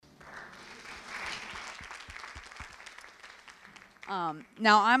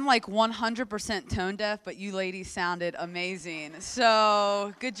Now, I'm like 100% tone deaf, but you ladies sounded amazing.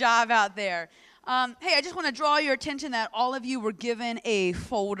 So good job out there. Hey, I just want to draw your attention that all of you were given a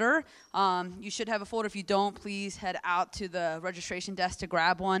folder. You should have a folder. If you don't, please head out to the registration desk to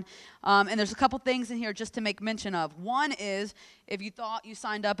grab one. And there's a couple things in here just to make mention of. One is, if you thought you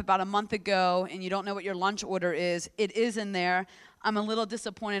signed up about a month ago and you don't know what your lunch order is, it is in there. I'm a little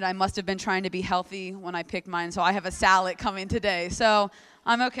disappointed. I must have been trying to be healthy when I picked mine, so I have a salad coming today. So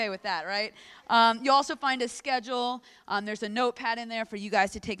I'm okay with that, right? You'll also find a schedule. There's a notepad in there for you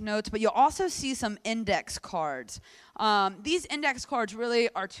guys to take notes, but you'll also see some index cards. These index cards really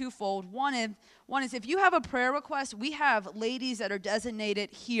are twofold. One is if you have a prayer request, we have ladies that are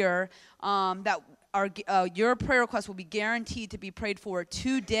designated here that are your prayer request will be guaranteed to be prayed for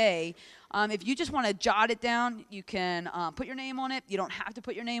today. If you just want to jot it down, you can put your name on it. You don't have to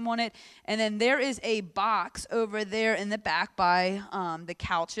put your name on it. And then there is a box over there in the back by the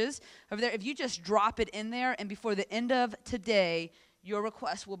couches. Over there, if you just drop it in there, and before the end of today, your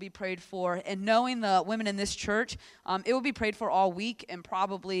request will be prayed for. And knowing the women in this church, it will be prayed for all week and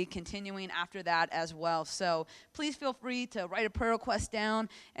probably continuing after that as well. So please feel free to write a prayer request down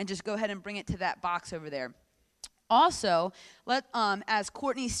and just go ahead and bring it to that box over there. Also, as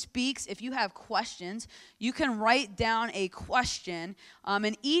Courtney speaks, if you have questions, you can write down a question,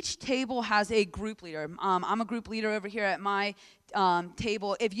 and each table has a group leader. I'm a group leader over here at my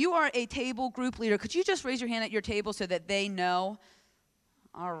table. If you are a table group leader, could you just raise your hand at your table so that they know?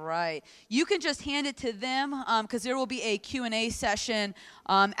 All right. You can just hand it to them because there will be a Q&A session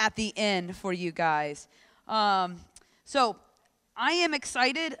at the end for you guys. So I am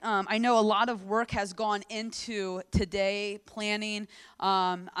excited. I know a lot of work has gone into today planning.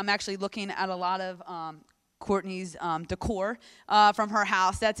 I'm actually looking at a lot of Courtney's decor from her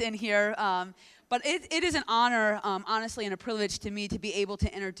house that's in here. But it is an honor, honestly, and a privilege to me to be able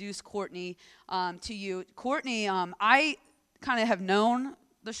to introduce Courtney to you. Courtney, I kind of have known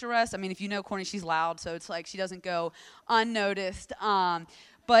the Sherest. I mean, if you know Courtney, she's loud, so it's like she doesn't go unnoticed.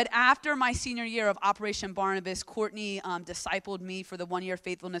 But after my senior year of Operation Barnabas, Courtney discipled me for the one-year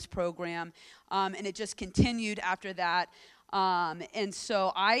faithfulness program, and it just continued after that. And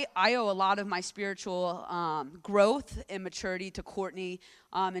so I owe a lot of my spiritual growth and maturity to Courtney,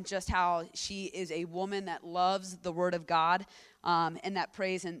 and just how she is a woman that loves the Word of God, and that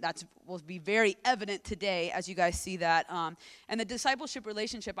prays, and that will be very evident today as you guys see that. And the discipleship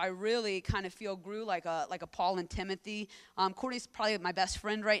relationship, I really kind of feel grew like a Paul and Timothy. Courtney's probably my best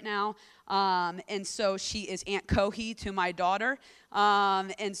friend right now, and so she is Aunt Cohee to my daughter,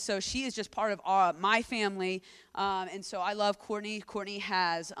 and so she is just part of my family, and so I love Courtney. Courtney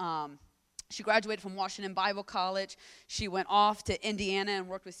has she graduated from Washington Bible College. She went off to Indiana and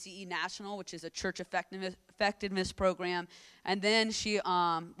worked with CE National, which is a church effectiveness program. And then she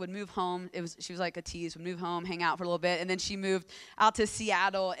would move home. She was like a tease, would move home, hang out for a little bit. And then she moved out to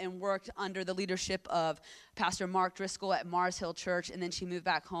Seattle and worked under the leadership of Pastor Mark Driscoll at Mars Hill Church. And then she moved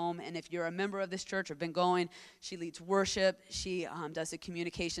back home. And if you're a member of this church or been going, she leads worship. She does the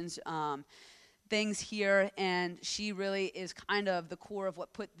communications things here, and she really is kind of the core of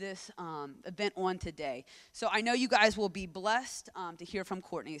what put this event on today. So I know you guys will be blessed to hear from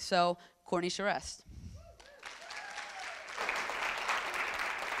Courtney. So, Courtney Sherest.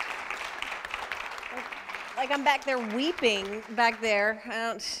 Like I'm back there weeping back there.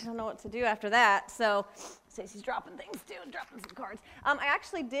 I don't know what to do after that. So Stacey's dropping things too, dropping some cards. I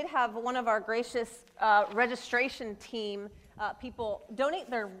actually did have one of our gracious registration team people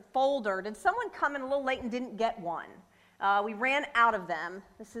donate their folder. Did someone come in a little late and didn't get one? We ran out of them.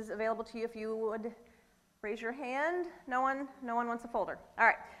 This is available to you if you would raise your hand. No one wants a folder. All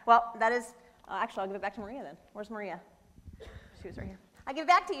right. Well, that is, actually, I'll give it back to Maria then. Where's Maria? She was right here. I give it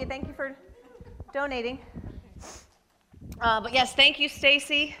back to you. Thank you for donating. But yes, thank you,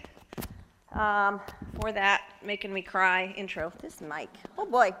 Stacy, for that making me cry intro. This mic. Oh,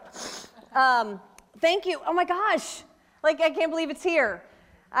 boy. Thank you. Oh, my gosh. Like, I can't believe it's here.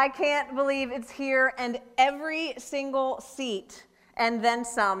 I can't believe it's here, and every single seat and then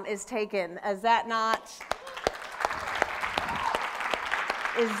some is taken. Is that not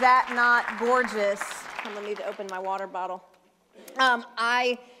gorgeous? I'm gonna need to open my water bottle.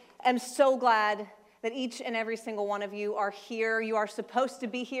 I am so glad that each and every single one of you are here. You are supposed to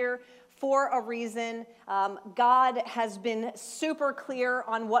be here for a reason. God has been super clear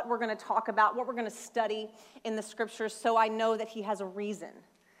on what we're going to talk about, what we're going to study in the scriptures, so I know that he has a reason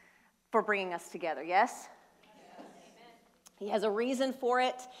for bringing us together, yes? Yes. He has a reason for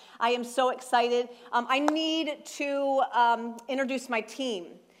it. I am so excited. I need to introduce my team.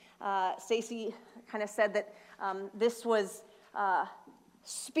 Stacy kind of said that this was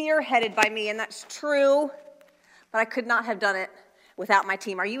spearheaded by me, and that's true, but I could not have done it without my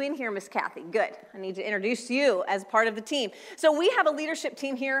team. Are you in here, Miss Kathy? Good. I need to introduce you as part of the team. So we have a leadership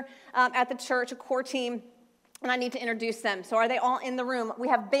team here at the church, a core team, and I need to introduce them. So are they all in the room? We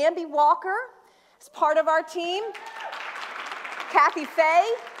have Bambi Walker as part of our team. Kathy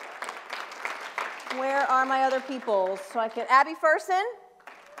Faye. Where are my other people? So I can, Abby Ferson.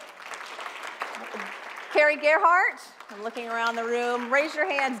 Carrie Gerhart. I'm looking around the room. Raise your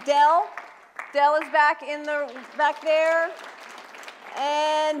hands. Dell. Dell is back there.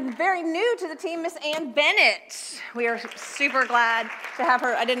 And very new to the team, Miss Ann Bennett. We are super glad to have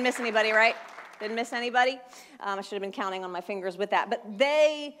her. I didn't miss anybody, right? Didn't miss anybody? I should have been counting on my fingers with that. But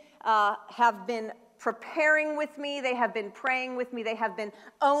they have been preparing with me. They have been praying with me. They have been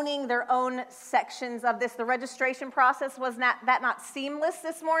owning their own sections of this. The registration process was not seamless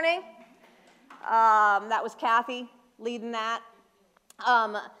this morning. That was Kathy leading that.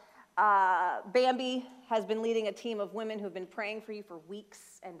 Bambi has been leading a team of women who have been praying for you for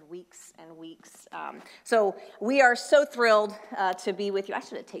weeks and weeks and weeks. So we are so thrilled to be with you. I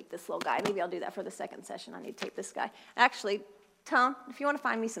should have taped this little guy. Maybe I'll do that for the second session. I need to tape this guy. Actually, Tom, if you want to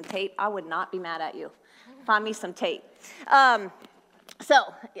find me some tape, I would not be mad at you. Find me some tape. I'm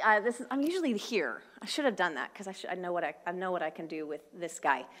usually here. I should have done that because I know what I can do with this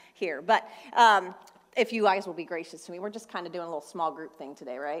guy here. But if you guys will be gracious to me, we're just kind of doing a little small group thing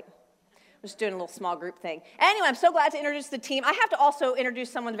today, right? We're just doing a little small group thing. Anyway, I'm so glad to introduce the team. I have to also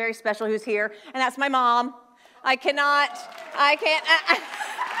introduce someone very special who's here, and that's my mom. I can't.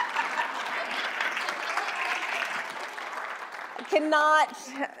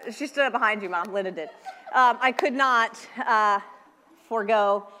 She stood up behind you, Mom. Linda did. I could not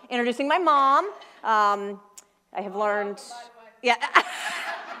forego introducing my mom. I have learned, yeah.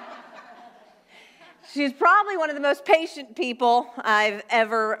 She's probably one of the most patient people I've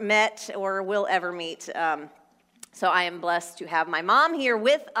ever met or will ever meet. So I am blessed to have my mom here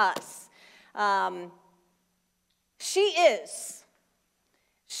with us. She is.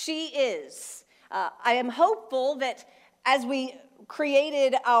 I am hopeful that as we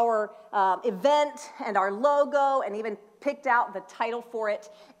created our event and our logo and even picked out the title for it,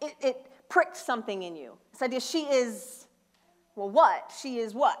 it pricked something in you. This idea, she is, well, what? She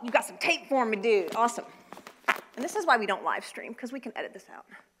is what? You got some tape for me, dude. Awesome. And this is why we don't live stream, because we can edit this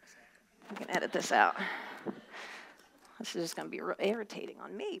out. This is just going to be real irritating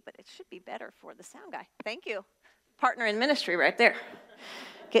on me, but it should be better for the sound guy. Thank you. Partner in ministry right there.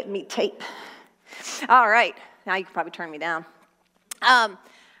 Getting me tape. All right. Now you can probably turn me down.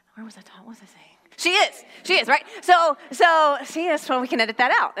 Where was I talking? What was I saying? She is, right? So see, that's when we can edit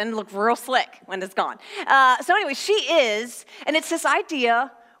that out and look real slick when it's gone. So anyway, she is, and it's this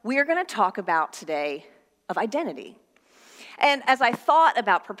idea we're going to talk about today of identity. And as I thought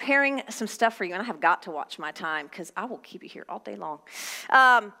about preparing some stuff for you, and I have got to watch my time because I will keep you here all day long.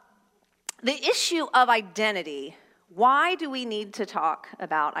 The issue of identity, why do we need to talk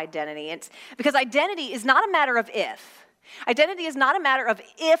about identity? It's because identity is not a matter of if. Identity is not a matter of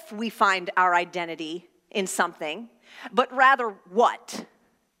if we find our identity in something, but rather what.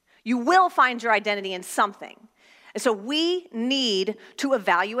 You will find your identity in something. And so we need to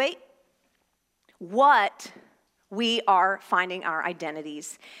evaluate what we are finding our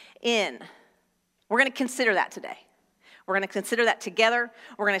identities in. We're going to consider that today. We're going to consider that together.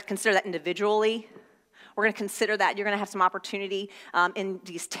 We're going to consider that individually. We're going to consider that. You're going to have some opportunity in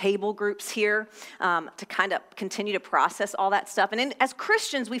these table groups here to kind of continue to process all that stuff. And as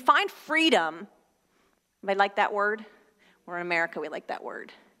Christians, we find freedom. Anybody like that word? We're in America, we like that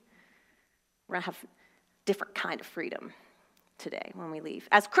word. We're going to have different kind of freedom today when we leave.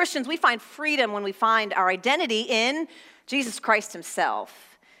 As Christians, we find freedom when we find our identity in Jesus Christ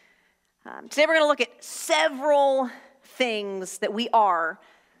himself. Today we're going to look at several things that we are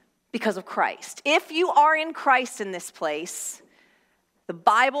because of Christ. If you are in Christ in this place, the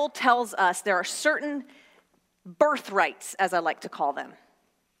Bible tells us there are certain birthrights, as I like to call them.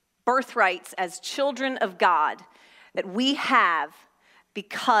 Birthrights as children of God that we have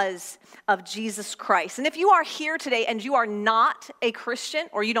because of Jesus Christ. And if you are here today and you are not a Christian,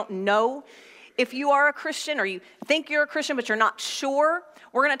 or you don't know if you are a Christian, or you think you're a Christian but you're not sure,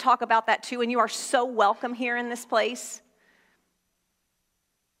 we're going to talk about that too, and you are so welcome here in this place.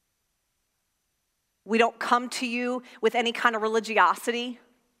 We don't come to you with any kind of religiosity,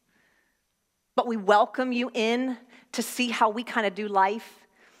 but we welcome you in to see how we kind of do life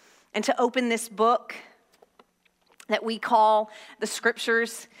and to open this book that we call the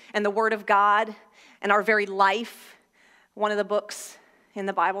Scriptures and the Word of God and our very life. One of the books in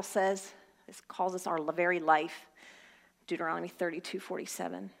the Bible says, this calls us our very life. Deuteronomy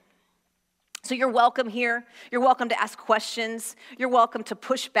 32:47. So you're welcome here. You're welcome to ask questions. You're welcome to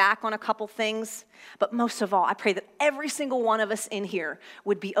push back on a couple things. But most of all, I pray that every single one of us in here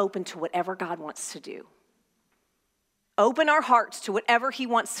would be open to whatever God wants to do. Open our hearts to whatever he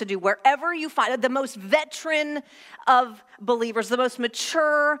wants to do. Wherever you find it, the most veteran of believers, the most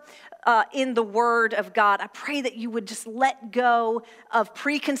mature in the Word of God, I pray that you would just let go of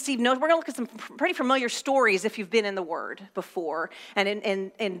preconceived notions. We're going to look at some pretty familiar stories if you've been in the Word before and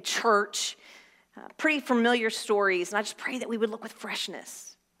in church. Pretty familiar stories. And I just pray that we would look with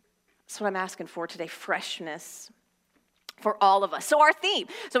freshness. That's what I'm asking for today, freshness for all of us. So our theme.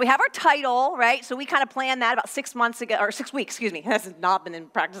 So we have our title, right? So we kind of planned that about 6 months ago, or 6 weeks, excuse me. This has not been in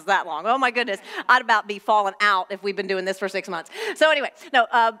practice that long. Oh my goodness. I'd about be falling out if we've been doing this for 6 months. So anyway,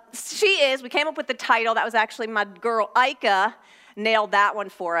 we came up with the title. That was actually my girl, Ika, nailed that one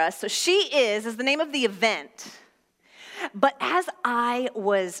for us. So She is the name of the event. But as I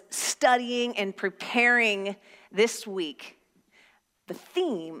was studying and preparing this week, the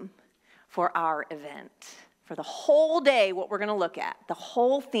theme for our event, for the whole day, what we're going to look at, the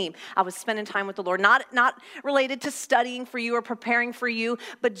whole theme, I was spending time with the Lord, not related to studying for you or preparing for you,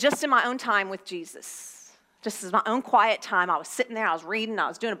 but just in my own time with Jesus. Just as my own quiet time, I was sitting there, I was reading, I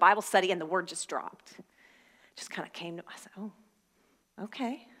was doing a Bible study, and the word just dropped. Just kind of came to me. I said, oh,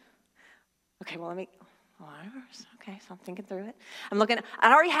 okay. Okay, well, okay, so I'm thinking through it. I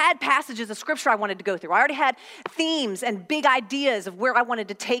already had passages of scripture I wanted to go through. I already had themes and big ideas of where I wanted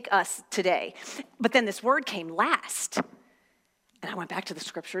to take us today. But then this word came last. And I went back to the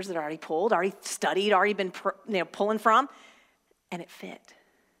scriptures that I already pulled, already studied, already been pulling from. And it fit.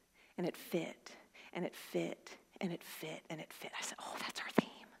 And it fit. And it fit. And it fit. And it fit. I said, oh, that's our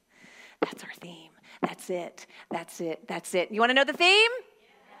theme. That's our theme. That's it. That's it. That's it. You want to know the theme?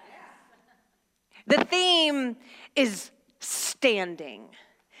 The theme is standing.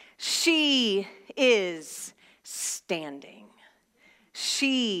 She is standing.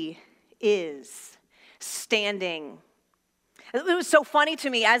 She is standing. It was so funny to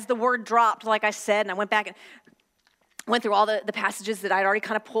me as the word dropped, like I said, and I went back and went through all the passages that I'd already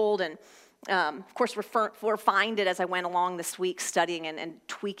kind of pulled and of course, refined it as I went along this week, studying and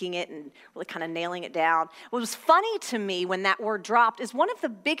tweaking it and really kind of nailing it down. What was funny to me when that word dropped is one of the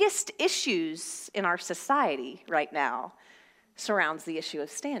biggest issues in our society right now surrounds the issue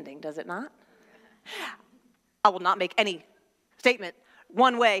of standing, does it not? I will not make any statement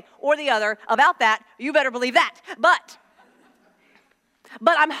one way or the other about that. You better believe that. But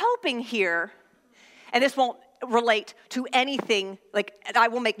I'm hoping here, and this won't relate to anything, like I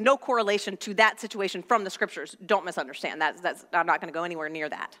will make no correlation to that situation from the scriptures. Don't misunderstand. That's I'm not going to go anywhere near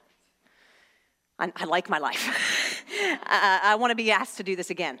that. I like my life. I want to be asked to do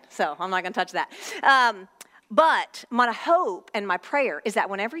this again, so I'm not going to touch that. But my hope and my prayer is that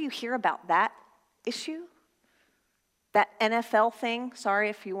whenever you hear about that issue, that NFL thing, sorry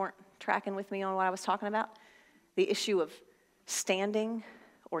if you weren't tracking with me on what I was talking about, the issue of standing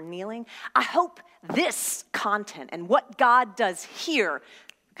or kneeling, I hope this content and what God does here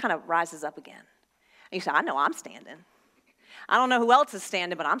kind of rises up again. And you say, I know I'm standing. I don't know who else is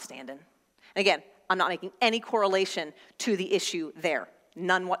standing, but I'm standing. And again, I'm not making any correlation to the issue there.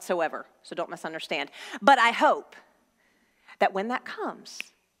 None whatsoever. So don't misunderstand. But I hope that when that comes,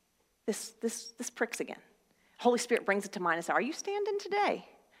 this pricks again. Holy Spirit brings it to mind and says, are you standing today?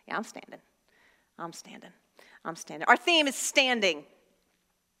 Yeah, I'm standing. I'm standing. I'm standing. Our theme is standing.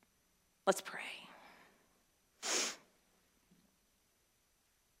 Let's pray.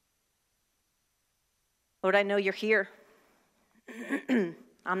 Lord, I know you're here.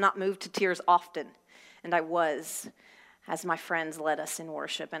 I'm not moved to tears often, and I was as my friends led us in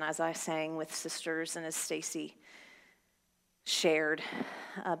worship and as I sang with sisters and as Stacy shared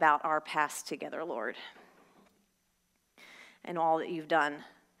about our past together, Lord, and all that you've done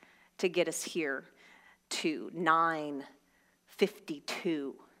to get us here to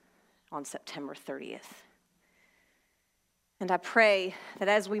 9:52 on September 30th. And I pray that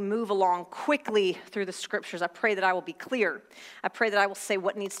as we move along quickly through the scriptures, I pray that I will be clear. I pray that I will say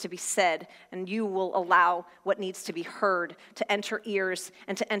what needs to be said, and you will allow what needs to be heard to enter ears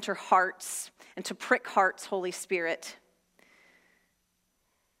and to enter hearts and to prick hearts, Holy Spirit.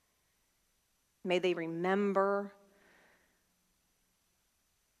 May they remember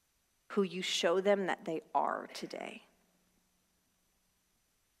who you show them that they are today.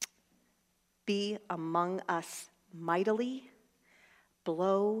 Be among us mightily,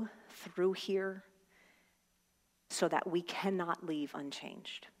 blow through here so that we cannot leave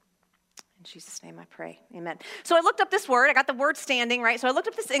unchanged. In Jesus' name I pray, amen. So I looked up this word. I got the word standing, right? So I looked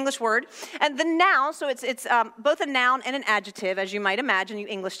up this English word. And the noun, so it's both a noun and an adjective, as you might imagine, you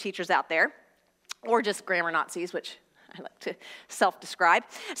English teachers out there, or just grammar Nazis, which I like to self-describe.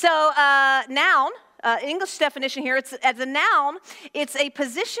 So noun, English definition here, as a noun, it's a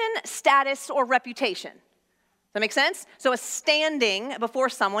position, status, or reputation. Does that make sense? So a standing before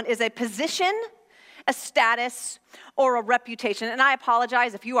someone is a position, a status, or a reputation. And I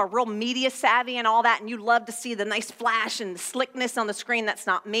apologize if you are real media savvy and all that, and you love to see the nice flash and the slickness on the screen. That's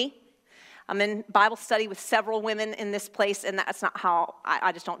not me. I'm in Bible study with several women in this place, and that's not how,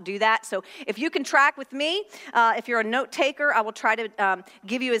 I just don't do that. So if you can track with me, if you're a note taker, I will try to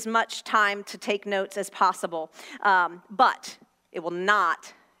give you as much time to take notes as possible. But it will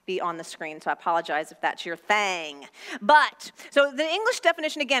not be on the screen, so I apologize if that's your thing. But, so the English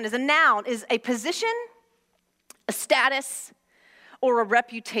definition, again, is a noun, is a position, a status, or a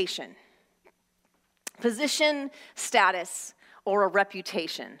reputation. Position, status, or a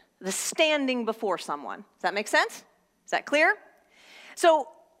reputation. The standing before someone. Does that make sense? Is that clear? So,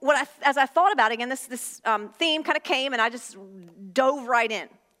 as I thought about it, again, this theme kind of came, and I just dove right in.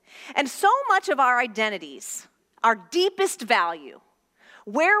 And so much of our identities, our deepest value,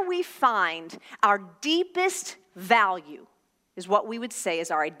 where we find our deepest value is what we would say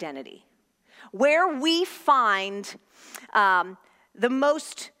is our identity. Where we find the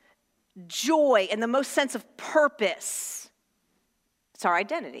most joy and the most sense of purpose, it's our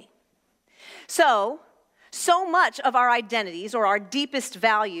identity. So much of our identities or our deepest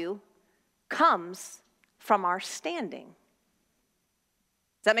value comes from our standing.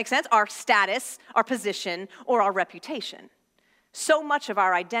 Does that make sense? Our status, our position, or our reputation. So much of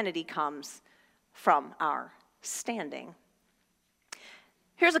our identity comes from our standing.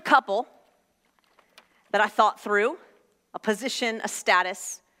 Here's a couple that I thought through: a position, a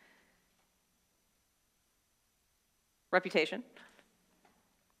status, reputation.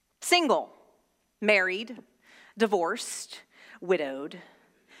 Single, married, divorced, widowed,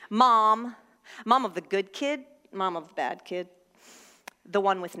 mom of the good kid, mom of the bad kid, the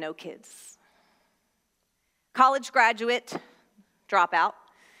one with no kids. College graduate, dropout,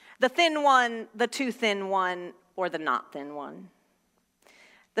 the thin one, the too thin one, or the not thin one.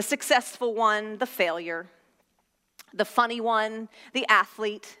 The successful one, the failure. The funny one, the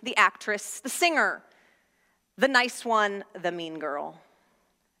athlete, the actress, the singer. The nice one, the mean girl.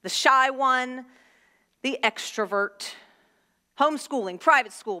 The shy one, the extrovert. Homeschooling,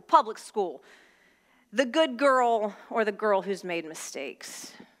 private school, public school. The good girl or the girl who's made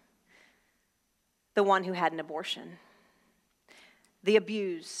mistakes. The one who had an abortion. The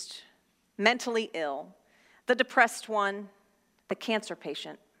abused, mentally ill, the depressed one, the cancer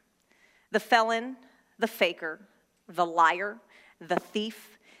patient, the felon, the faker, the liar, the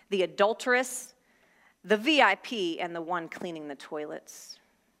thief, the adulteress, the VIP, and the one cleaning the toilets.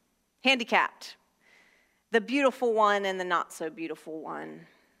 Handicapped, the beautiful one and the not so beautiful one,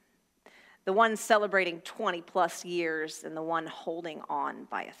 the one celebrating 20 plus years and the one holding on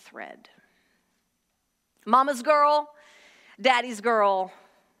by a thread. Mama's girl, daddy's girl,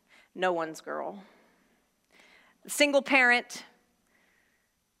 no one's girl. The single parent,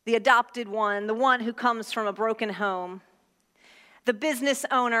 the adopted one, the one who comes from a broken home, the business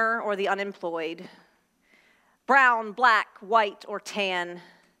owner or the unemployed, brown, black, white, or tan,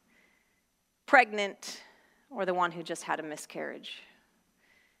 pregnant, or the one who just had a miscarriage,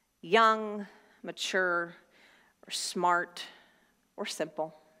 young, mature, or smart, or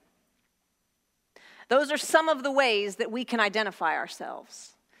simple. Those are some of the ways that we can identify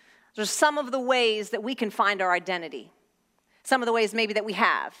ourselves. Those are some of the ways that we can find our identity. Some of the ways maybe that we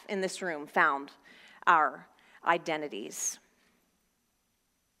have in this room found our identities.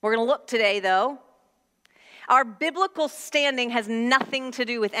 We're going to look today, though. Our biblical standing has nothing to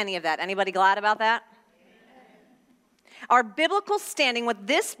do with any of that. Anybody glad about that? Amen. Our biblical standing, what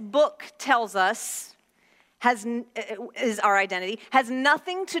this book tells us is our identity, has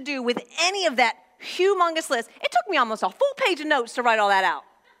nothing to do with any of that humongous list. It took me almost a full page of notes to write all that out.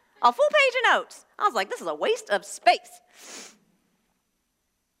 A full page of notes. I was like, this is a waste of space.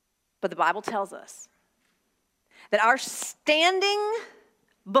 But the Bible tells us that our standing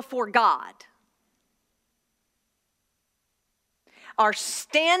before God,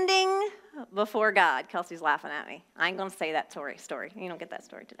 Kelsey's laughing at me. I ain't going to say that story. You don't get that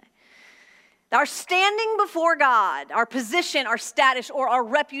story today. Our standing before God, our position, our status, or our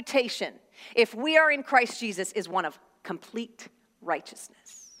reputation, if we are in Christ Jesus, is one of complete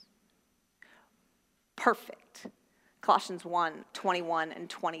righteousness. Perfect. Colossians 1:21 and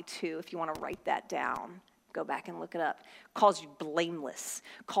 22, if you want to write that down, go back and look it up. Calls you blameless,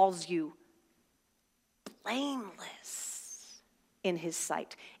 calls you blameless in his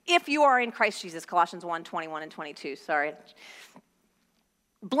sight. If you are in Christ Jesus, Colossians 1:21 and 22, sorry.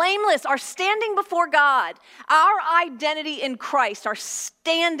 Blameless, our standing before God, our identity in Christ, our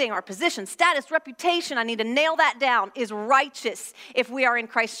standing, our position, status, reputation, I need to nail that down, is righteous if we are in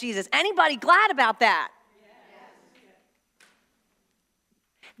Christ Jesus. Anybody glad about that?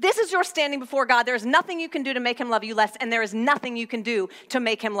 This is your standing before God. There is nothing you can do to make him love you less, and there is nothing you can do to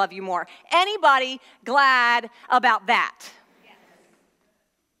make him love you more. Anybody glad about that? Yes.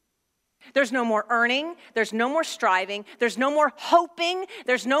 There's no more earning. There's no more striving. There's no more hoping.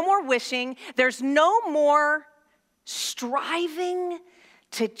 There's no more wishing. There's no more striving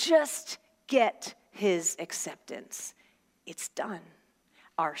to just get his acceptance. It's done.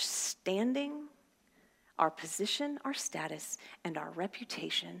 Our standing, our position, our status, and our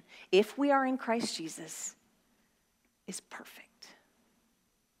reputation, if we are in Christ Jesus, is perfect.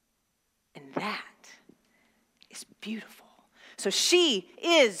 And that is beautiful. So she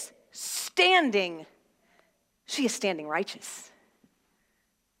is standing righteous.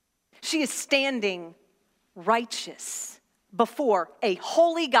 She is standing righteous before a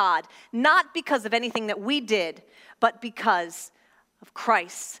holy God, not because of anything that we did, but because of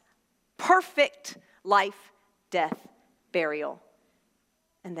Christ's perfect life, death, burial,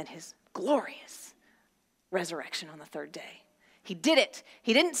 and then his glorious resurrection on the third day. He did it.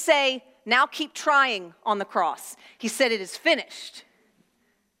 He didn't say, now keep trying on the cross. He said, it is finished.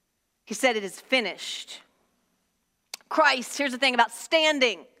 He said, it is finished. Christ, here's the thing about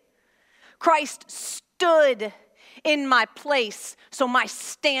standing. Christ stood in my place so my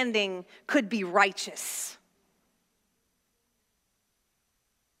standing could be righteous.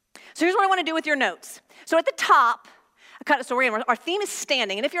 So here's what I want to do with your notes. So at the top, our theme is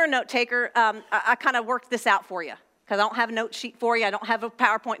standing. And if you're a note taker, I kind of worked this out for you because I don't have a note sheet for you. I don't have a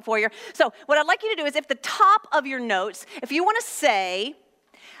PowerPoint for you. So what I'd like you to do is if the top of your notes, if you want to say,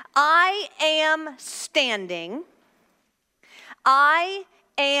 I am standing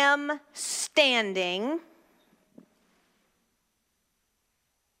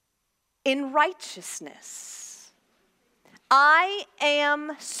in righteousness. I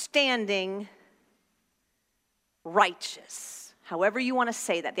am standing righteous. However you want to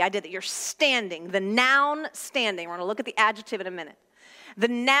say that. The idea that you're standing, the noun standing. We're going to look at the adjective in a minute. The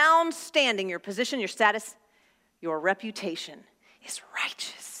noun standing, your position, your status, your reputation is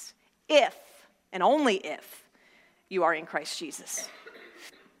righteous. If, and only if, you are in Christ Jesus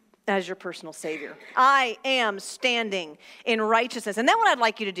as your personal Savior. I am standing in righteousness. And then what I'd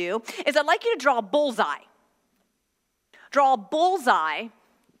like you to do is I'd like you to draw a bullseye. Draw a bullseye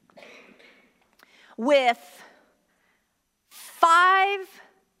with 5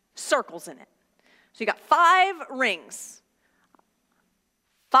 circles in it. So you got 5 rings.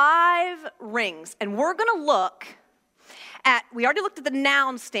 5 rings. And we're going to look at, we already looked at the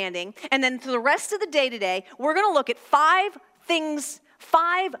noun standing, and then for the rest of the day today, we're going to look at 5 things,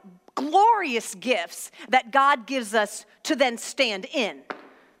 5 glorious gifts that God gives us to then stand in.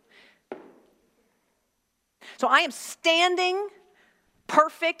 So I am standing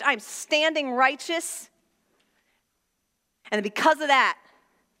perfect. I'm standing righteous. And because of that,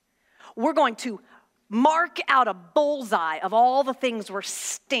 we're going to mark out a bullseye of all the things we're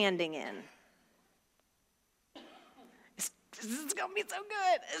standing in. This is going to be so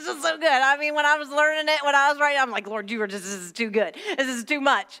good. This is so good. I mean, when I was learning it, when I was writing, I'm like, Lord, this is too good. This is too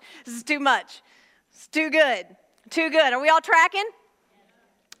much. This is too much. It's too good. Too good. Are we all tracking?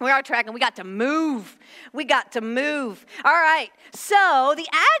 We are tracking. We got to move. We got to move. All right. So the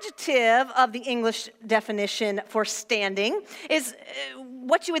adjective of the English definition for standing is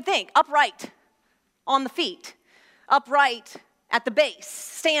what you would think. Upright on the feet. Upright at the base.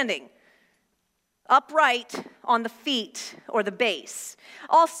 Standing. Upright on the feet or the base.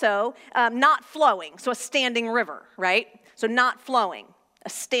 Also, not flowing. So a standing river, right? So not flowing. A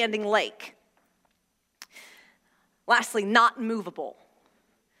standing lake. Lastly, not movable.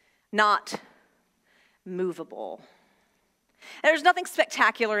 Not movable. There's nothing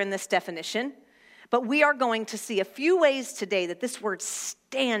spectacular in this definition, but we are going to see a few ways today that this word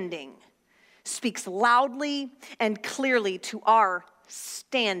standing speaks loudly and clearly to our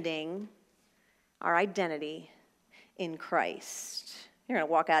standing, our identity in Christ. You're going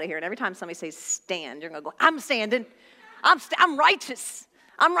to walk out of here, and every time somebody says stand, you're going to go, I'm standing. I'm righteous.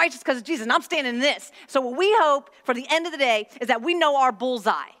 I'm righteous because of Jesus, and I'm standing in this. So what we hope for the end of the day is that we know our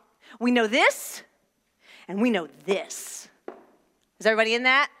bullseye. We know this, and we know this. Is everybody in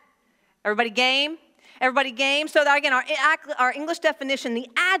that? Everybody game? Everybody game? So that, again, our English definition, the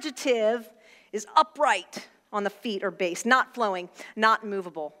adjective is upright on the feet or base, not flowing, not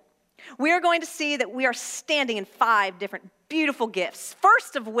movable. we are going to see that we are standing in 5 different beautiful gifts.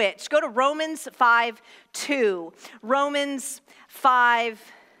 First of which, go to Romans 5:2. Romans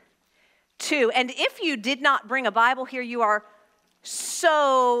 5:2. And if you did not bring a Bible here, you are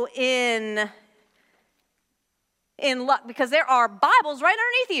so in luck, because there are Bibles right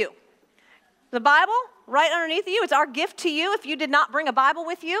underneath you. The Bible right underneath you. It's our gift to you. If you did not bring a Bible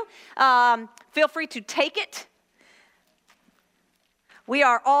with you, feel free to take it. We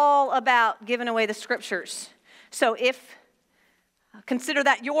are all about giving away the scriptures. So consider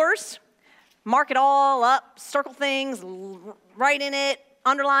that yours. Mark it all up, circle things, write in it,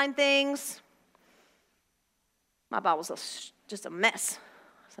 underline things. My Bible's just a mess.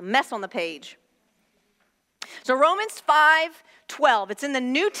 It's a mess on the page. So Romans 5:12. It's in the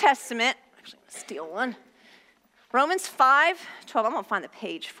New Testament. Actually, I'm going to steal one. Romans 5:12. I'm going to find the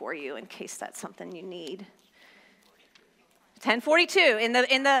page for you in case that's something you need. 1042 in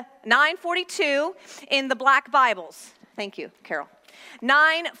the 942 in the black Bibles. Thank you, Carol.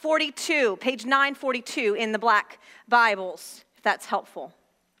 942, page 942 in the black Bibles, if that's helpful.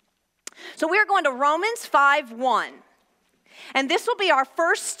 So we are going to Romans 5:1. And this will be our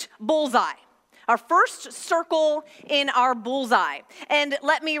first bullseye, our first circle in our bullseye. And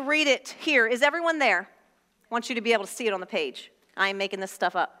let me read it here. Is everyone there? I want you to be able to see it on the page. I am making this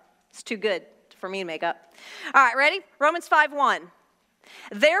stuff up. It's too good for me to make up. All right, ready? Romans 5:1.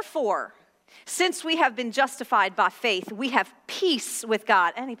 Therefore, since we have been justified by faith, we have peace with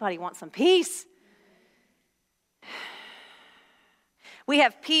God. Anybody want some peace? We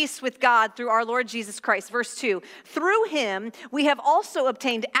have peace with God through our Lord Jesus Christ. Verse 2, through him we have also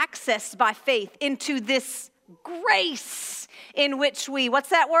obtained access by faith into this grace in which we, what's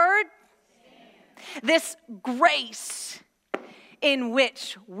that word? Stand. This grace in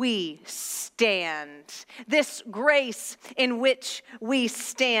which we stand. This grace in which we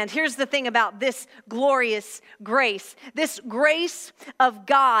stand. Here's the thing about this glorious grace. This grace of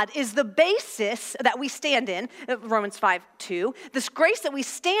God is the basis that we stand in, Romans 5:2. This grace that we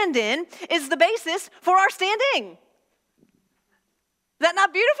stand in is the basis for our standing. Is that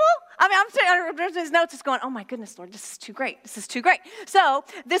not beautiful? I mean, I'm saying, his notes is going, oh my goodness, Lord, this is too great. This is too great. So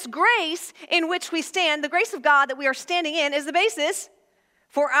this grace in which we stand, the grace of God that we are standing in, is the basis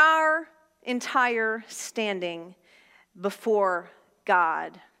for our entire standing before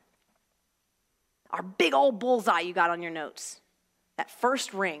God. Our big old bullseye you got on your notes. That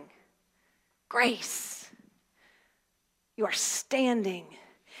first ring. Grace. You are standing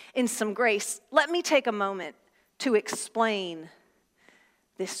in some grace. Let me take a moment to explain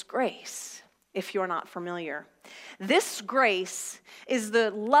this grace, if you're not familiar. This grace is the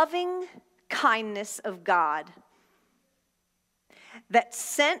loving kindness of God that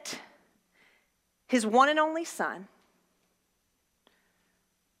sent his one and only Son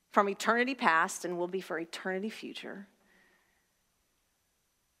from eternity past and will be for eternity future.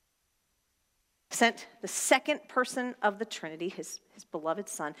 Sent the second person of the Trinity, his beloved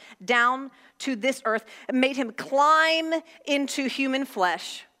Son, down to this earth and made him climb into human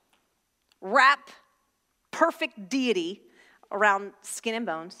flesh, wrap perfect deity around skin and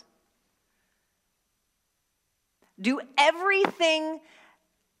bones, do everything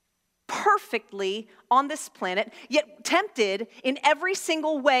perfectly on this planet, yet tempted in every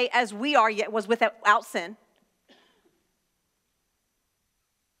single way as we are, yet was without sin.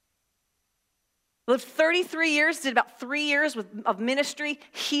 Lived 33 years, did about 3 years of ministry,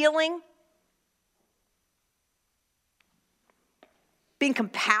 healing, being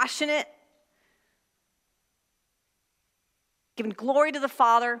compassionate, giving glory to the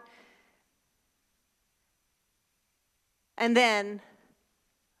Father. And then,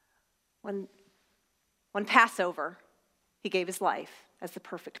 when Passover, he gave his life as the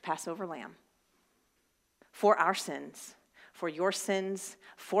perfect Passover lamb for our sins, for your sins,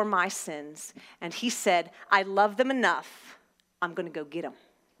 for my sins. And he said, I love them enough, I'm going to go get them.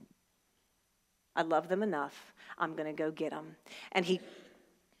 I love them enough, I'm going to go get them. And he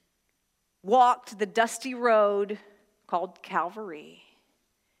walked the dusty road called Calvary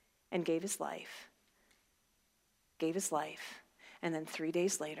and gave his life. And then 3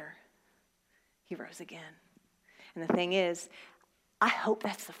 days later, he rose again. And the thing is, I hope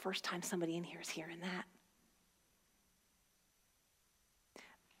that's the first time somebody in here is hearing that.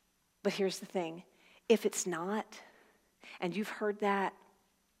 But here's the thing. If it's not, and you've heard that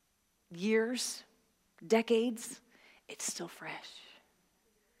years, decades, it's still fresh.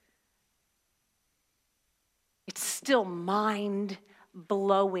 It's still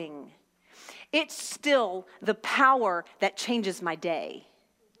mind-blowing. It's still the power that changes my day.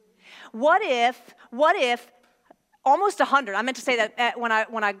 What if almost 100. I meant to say that when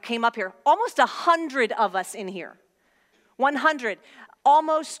I came up here. Almost 100 of us in here. 100.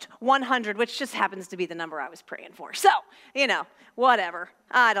 Almost 100, which just happens to be the number I was praying for. So, whatever.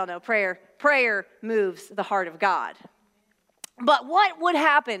 I don't know. Prayer moves the heart of God. But what would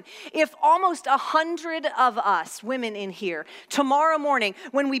happen if almost 100 of us, women in here, tomorrow morning,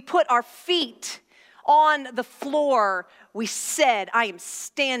 when we put our feet on the floor, we said, I am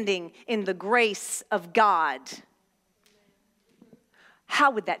standing in the grace of God?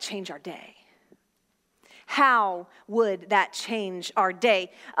 How would that change our day? How would that change our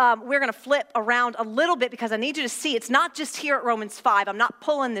day? We're going to flip around a little bit because I need you to see it's not just here at Romans 5. I'm not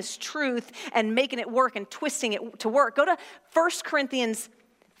pulling this truth and making it work and twisting it to work. Go to 1 Corinthians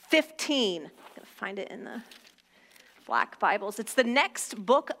 15. I'm going to find it in the black Bibles. It's the next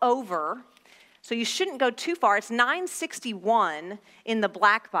book over, so you shouldn't go too far. It's 961 in the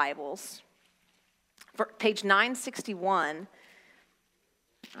black Bibles. Page 961.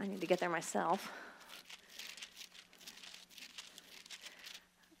 I need to get there myself.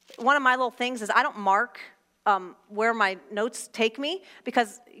 One of my little things is I don't mark where my notes take me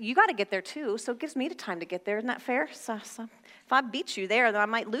because you got to get there too, so it gives me the time to get there. Isn't that fair? So if I beat you there, then I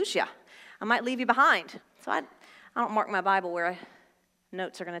might lose you. I might leave you behind. So I don't mark my Bible where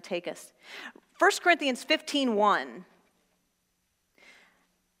notes are going to take us. 1 Corinthians 15:1.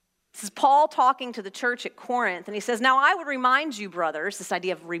 This is Paul talking to the church at Corinth, and he says, now I would remind you, brothers, this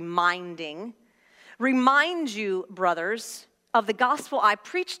idea of remind you, brothers, of the gospel I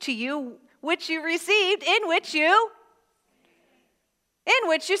preached to you, which you received, in which you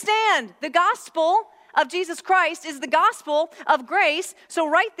stand. The gospel of Jesus Christ is the gospel of grace. So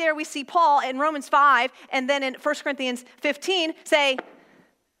right there we see Paul in Romans 5, and then in 1 Corinthians 15 say,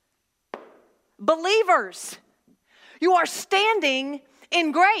 believers, you are standing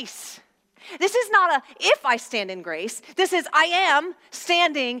in grace. This is not a if I stand in grace. This is I am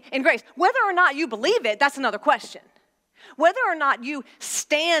standing in grace. Whether or not you believe it, that's another question. Whether or not you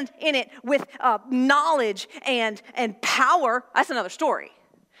stand in it with knowledge and power, that's another story.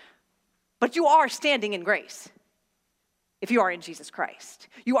 But you are standing in grace. If you are in Jesus Christ,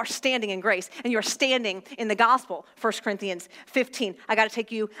 you are standing in grace, and you are standing in the gospel. 1 Corinthians 15. I got to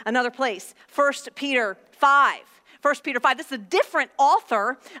take you another place. 1 Peter 5. 1 Peter 5. This is a different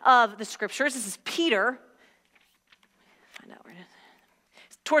author of the scriptures. This is Peter. Find out where it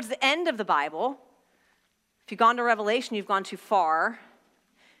is. Towards the end of the Bible. If you've gone to Revelation, you've gone too far.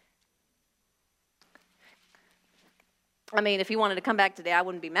 I mean, if you wanted to come back today, I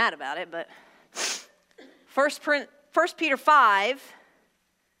wouldn't be mad about it, but 1 Peter 5,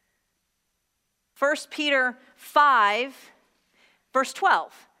 1 Peter 5, verse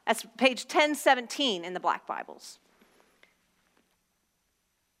 12. That's page 1017 in the black Bibles.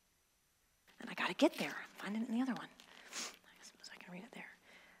 And I got to get there. I'm finding it in the other one. I suppose I can read it there.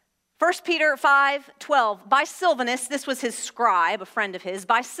 1 Peter 5:12, by Silvanus, this was his scribe, a friend of his,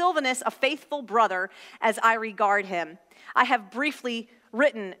 by Silvanus, a faithful brother, as I regard him, I have briefly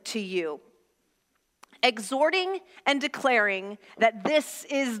written to you, exhorting and declaring that this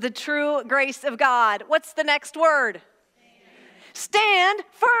is the true grace of God. What's the next word? Stand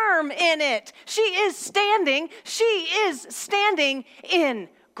firm in it. She is standing in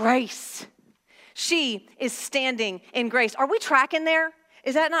grace. She is standing in grace. Are we tracking there?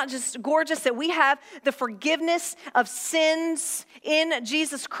 Is that not just gorgeous that we have the forgiveness of sins in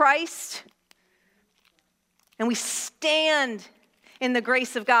Jesus Christ? And we stand in the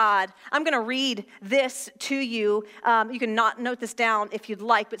grace of God. I'm going to read this to you. You can not note this down if you'd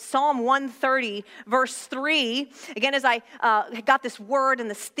like, but Psalm 130, verse 3. Again, as I got this word and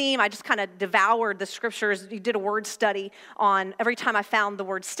this theme, I just kind of devoured the scriptures. You did a word study on every time I found the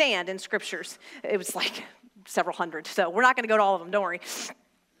word stand in scriptures. It was like several hundred, so we're not going to go to all of them, don't worry.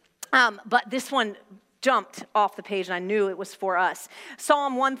 But this one jumped off the page, and I knew it was for us.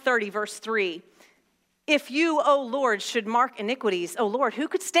 Psalm 130, verse 3. If you, O Lord, should mark iniquities, O Lord, who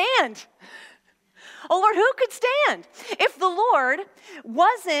could stand? Oh Lord, who could stand? If the Lord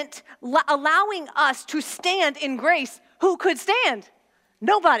wasn't allowing us to stand in grace, who could stand?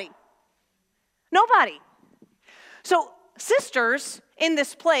 Nobody. Nobody. So, sisters in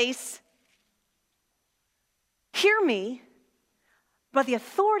this place, hear me, by the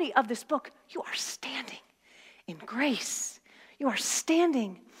authority of this book, you are standing in grace. You are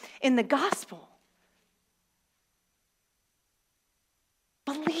standing in the gospel.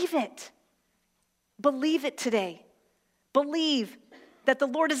 Believe it. Believe it today. Believe that the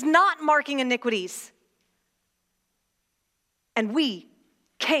Lord is not marking iniquities. And we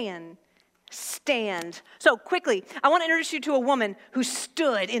can stand. So quickly, I want to introduce you to a woman who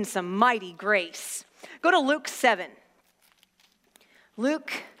stood in some mighty grace. Go to Luke 7.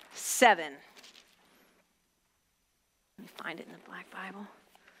 Luke 7. Let me find it in the Black Bible.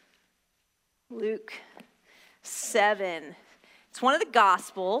 Luke 7. It's one of the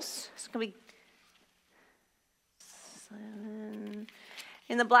Gospels. It's going to be 7.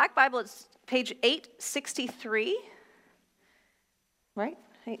 In the Black Bible, it's page 863. Right?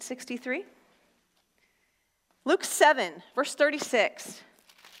 863. Luke 7, verse 36.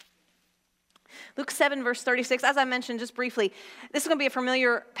 Luke 7, verse 36. As I mentioned just briefly, this is going to be a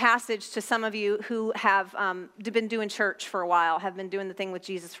familiar passage to some of you who have been doing church for a while, have been doing the thing with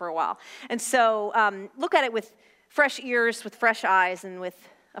Jesus for a while. And so look at it with fresh ears, with fresh eyes, and with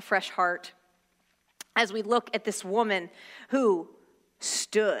a fresh heart as we look at this woman who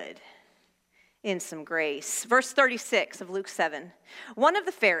stood in some grace. Verse 36 of Luke 7. One of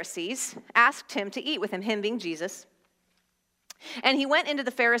the Pharisees asked him to eat with him being Jesus. And he went into the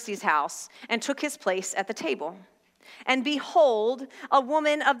Pharisee's house and took his place at the table. And behold, a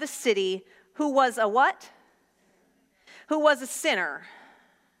woman of the city who was a what? Who was a sinner.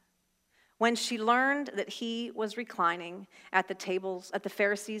 When she learned that he was reclining at the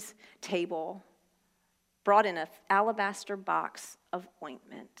Pharisee's table, brought in an alabaster box of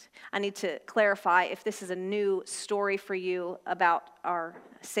ointment. I need to clarify if this is a new story for you about our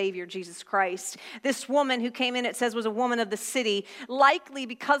Savior, Jesus Christ. This woman who came in, it says, was a woman of the city. Likely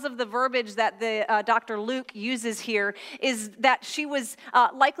because of the verbiage that the Dr. Luke uses here, is that she was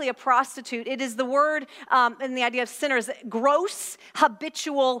likely a prostitute. It is the word and the idea of sinner is gross,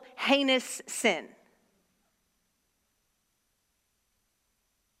 habitual, heinous sin.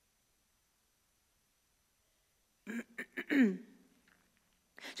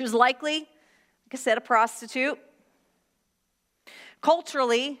 She was likely, like I said, a prostitute.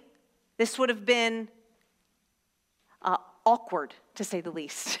 Culturally, this would have been awkward, to say the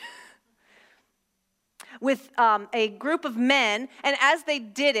least. With a group of men, and as they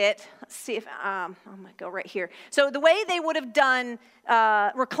did it, let's see if, I'm going to go right here. So the way they would have done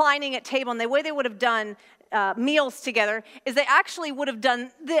reclining at table, and the way they would have done meals together, is they actually would have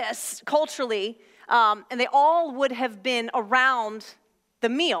done this culturally, and they all would have been around the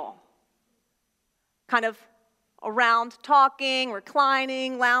meal, kind of around talking,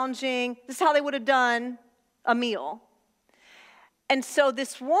 reclining, lounging. This is how they would have done a meal. And so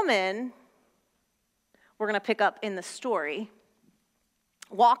this woman, we're going to pick up in the story,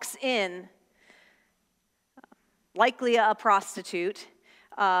 walks in, likely a prostitute.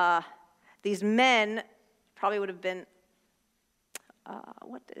 These men probably would have been,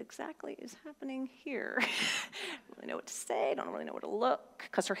 what exactly is happening here? I don't really know what to say, don't really know where to look,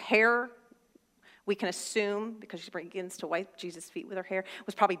 because her hair, we can assume, because she begins to wipe Jesus' feet with her hair,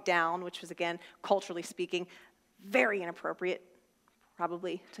 was probably down, which was, again, culturally speaking, very inappropriate,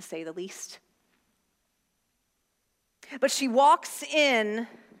 probably, to say the least. But she walks in,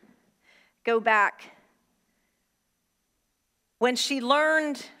 go back, when she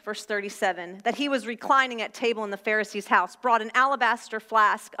learned, verse 37, that he was reclining at table in the Pharisee's house, brought an alabaster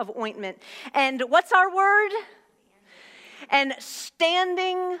flask of ointment. And what's our word? And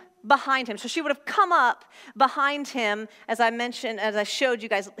standing behind him. So she would have come up behind him, as I mentioned, as I showed you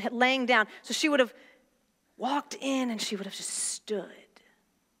guys, laying down. So she would have walked in and she would have just stood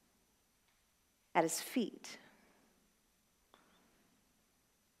at his feet.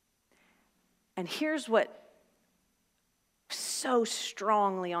 And here's what so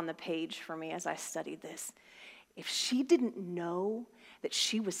strongly on the page for me as I studied this. If she didn't know that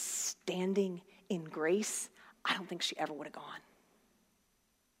she was standing in grace, I don't think she ever would have gone.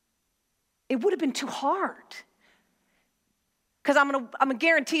 It would have been too hard. Because I'm gonna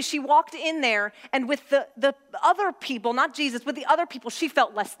guarantee she walked in there, and with the other people, not Jesus, with the other people, she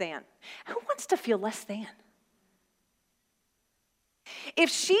felt less than. Who wants to feel less than? If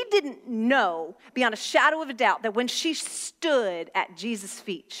she didn't know beyond a shadow of a doubt that when she stood at Jesus'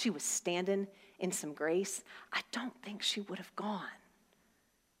 feet, she was standing in some grace, I don't think she would have gone.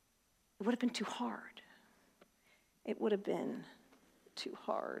 It would have been too hard. It would have been too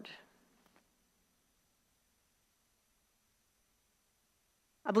hard.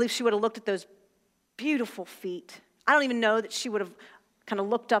 I believe she would have looked at those beautiful feet. I don't even know that she would have kind of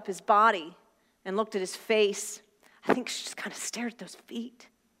looked up his body and looked at his face. I think she just kind of stared at those feet.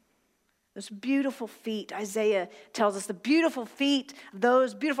 Those beautiful feet. Isaiah tells us the beautiful feet,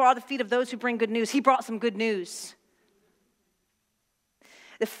 those beautiful are the feet of those who bring good news. He brought some good news.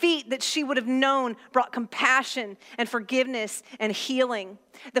 The feet that she would have known brought compassion and forgiveness and healing.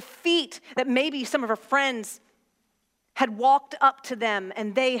 The feet that maybe some of her friends had walked up to them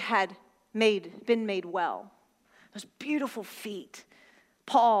and they had been made well. Those beautiful feet.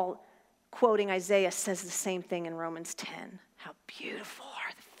 Paul, quoting Isaiah, says the same thing in Romans 10. How beautiful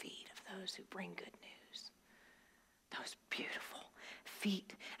are the feet of those who bring good news. Those beautiful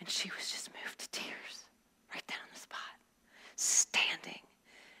feet. And she was just moved to tears right down on the spot.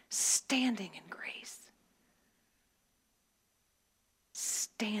 Standing in grace.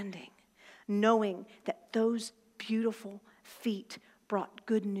 Standing, knowing that those beautiful feet brought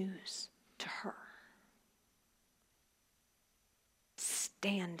good news to her.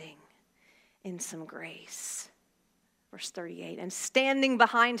 Standing in some grace. Verse 38, and standing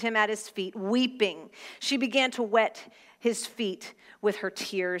behind him at his feet, weeping, she began to wet his feet with her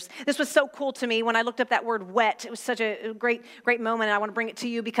tears. This was so cool to me when I looked up that word wet. It was such a great moment, and I want to bring it to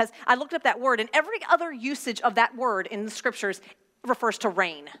you because I looked up that word, and every other usage of that word in the scriptures refers to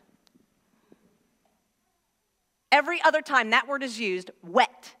rain. Every other time that word is used,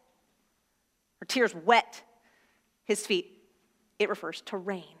 wet, her tears wet his feet, it refers to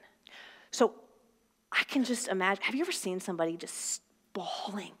rain. So I can just imagine, have you ever seen somebody just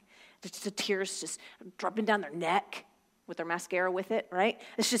bawling, just the tears just dropping down their neck with their mascara with it, right?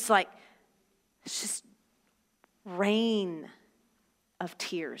 It's just rain of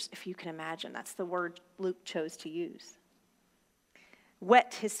tears, if you can imagine. That's the word Luke chose to use.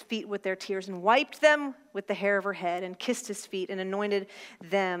 Wet his feet with their tears and wiped them with the hair of her head and kissed his feet and anointed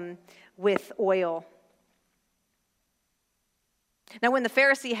them with oil. Now, when the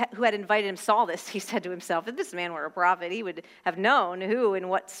Pharisee who had invited him saw this, he said to himself, if this man were a prophet, he would have known who and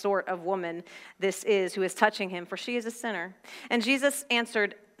what sort of woman this is who is touching him, for she is a sinner. And Jesus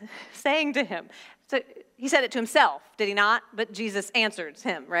answered, saying to him, so he said it to himself, did he not? But Jesus answered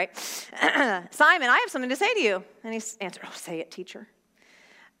him, right? Simon, I have something to say to you. And he answered, oh, say it, teacher.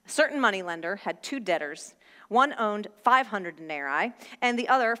 A certain moneylender had 2 debtors. One owned 500 denarii and the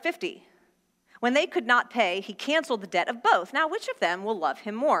other 50. When they could not pay, he canceled the debt of both. Now, which of them will love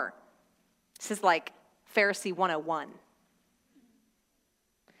him more? This is like Pharisee 101.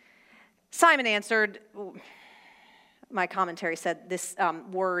 Simon answered, my commentary said this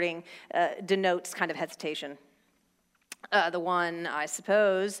wording denotes kind of hesitation. The one, I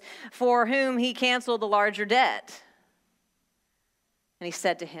suppose, for whom he canceled the larger debt. And he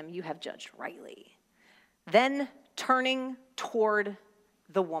said to him, you have judged rightly. Then turning toward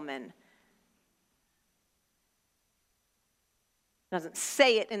the woman, doesn't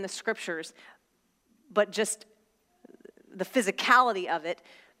say it in the scriptures, but just the physicality of it.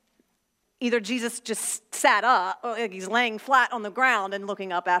 Either Jesus just sat up, or like he's laying flat on the ground and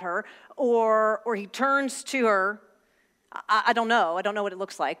looking up at her, or he turns to her. I don't know. I don't know what it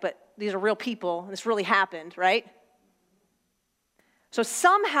looks like, but these are real people, and this really happened, right? So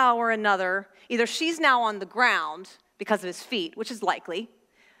somehow or another, either she's now on the ground because of his feet, which is likely.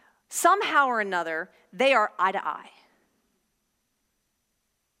 Somehow or another, they are eye to eye.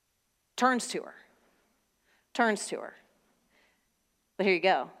 Turns to her. But here you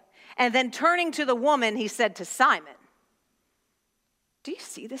go. And then turning to the woman, he said to Simon, do you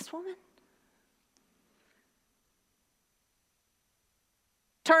see this woman?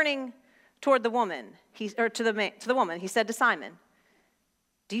 Turning toward the woman, to the woman, he said to Simon,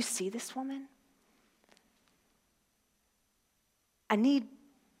 do you see this woman? I need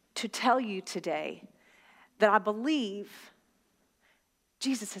to tell you today that I believe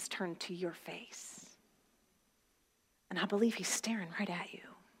Jesus has turned to your face. And I believe he's staring right at you.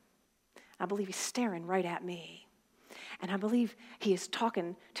 I believe he's staring right at me. And I believe he is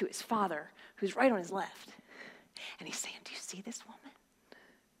talking to his Father, who's right on his left. And he's saying, do you see this woman?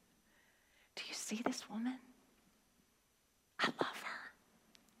 Do you see this woman? I love her.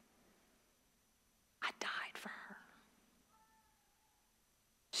 I died for her.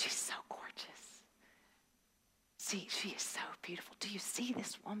 She's so gorgeous. See, she is so beautiful. Do you see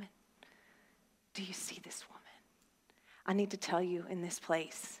this woman? Do you see this woman? I need to tell you in this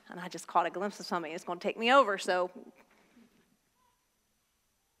place, and I just caught a glimpse of something. It's going to take me over, so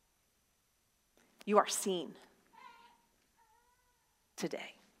you are seen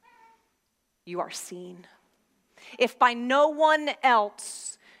today. You are seen. If by no one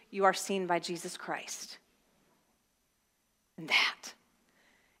else, you are seen by Jesus Christ. And that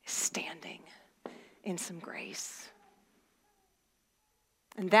is standing in some grace.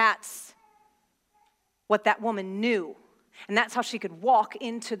 And that's what that woman knew. And that's how she could walk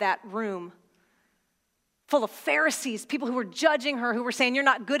into that room full of Pharisees, people who were judging her, who were saying, you're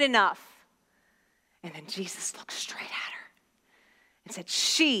not good enough. And then Jesus looked straight at her and said,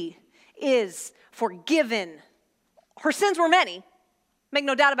 she is forgiven. Her sins were many. Make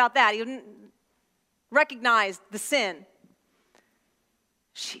no doubt about that. He didn't recognize the sin.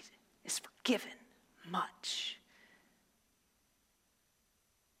 She is forgiven. given much.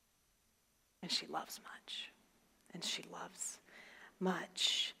 And she loves much. And she loves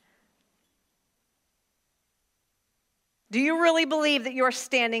much. Do you really believe that you are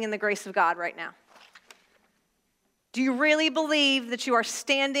standing in the grace of God right now? Do you really believe that you are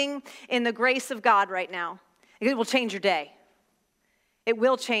standing in the grace of God right now? It will change your day. It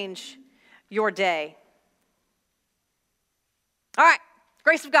will change your day. All right,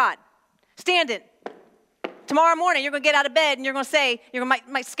 grace of God. Stand in. Tomorrow morning, you're going to get out of bed and you're going to say,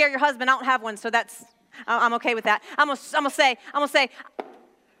 might scare your husband. I don't have one, so I'm okay with that. I'm gonna say,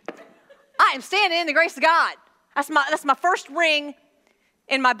 I am standing in the grace of God. That's my first ring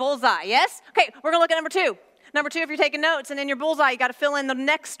in my bullseye, yes? Okay, we're gonna look at number two. Number two, if you're taking notes, and in your bullseye, you gotta fill in the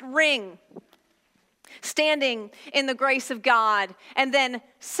next ring. Standing in the grace of God. And then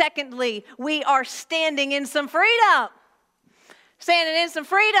secondly, we are standing in some freedom. Standing in some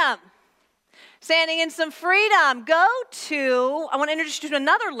freedom. Standing in some freedom. I want to introduce you to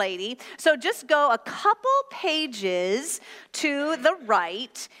another lady. So just go a couple pages to the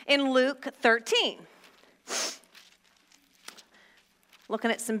right in Luke 13.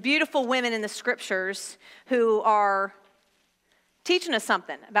 Looking at some beautiful women in the scriptures who are teaching us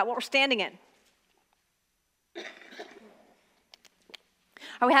something about what we're standing in.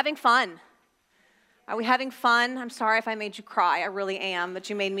 Are we having fun? Are we having fun? I'm sorry if I made you cry. I really am, but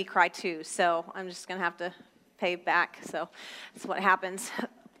you made me cry too. So I'm just going to have to pay back. So that's what happens.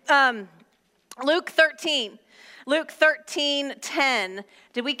 Luke 13. Luke 13:10.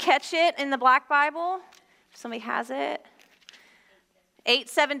 Did we catch it in the Black Bible? If somebody has it.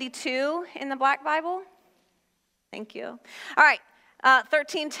 872 in the Black Bible. Thank you. All right.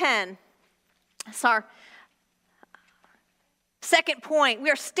 13:10. Sorry. Second point, we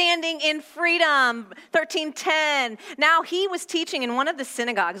are standing in freedom. 13:10. Now he was teaching in one of the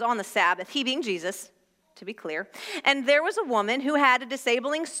synagogues on the Sabbath, he being Jesus, to be clear. And there was a woman who had a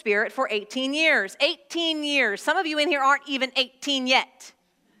disabling spirit for 18 years. 18 years. Some of you in here aren't even 18 yet.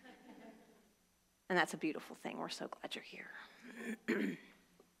 And that's a beautiful thing. We're so glad you're here.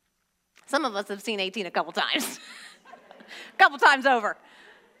 Some of us have seen 18 a couple times. A couple times over.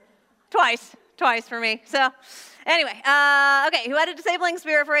 Twice for me. So anyway, okay, who had a disabling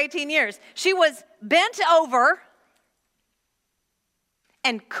spirit for 18 years. She was bent over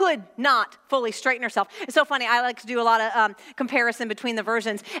and could not fully straighten herself. It's so funny. I like to do a lot of comparison between the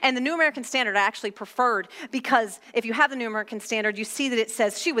versions. And the New American Standard I actually preferred because if you have the New American Standard, you see that it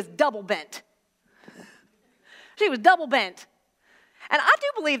says she was double bent. She was double bent. And I do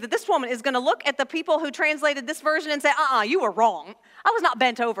believe that this woman is going to look at the people who translated this version and say, you were wrong. I was not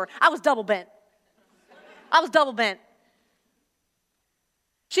bent over. I was double bent. I was double bent.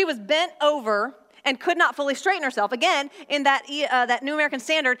 She was bent over and could not fully straighten herself. Again, in that New American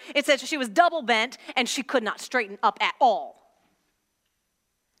Standard, it says she was double bent and she could not straighten up at all.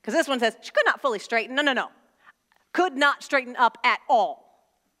 Because this one says she could not fully straighten. No. Could not straighten up at all.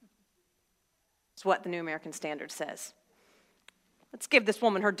 That's what the New American Standard says. Let's give this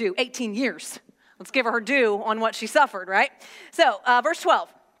woman her due. 18 years. Let's give her due on what she suffered, right? So, verse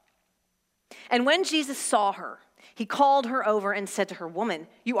 12. And when Jesus saw her, he called her over and said to her, "Woman,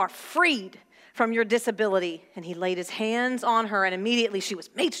 you are freed from your disability." And he laid his hands on her, and immediately she was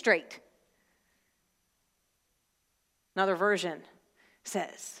made straight. Another version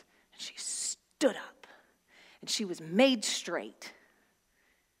says, she stood up, and she was made straight.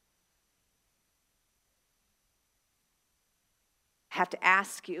 I have to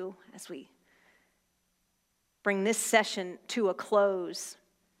ask you, as we bring this session to a close,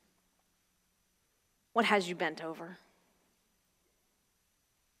 what has you bent over?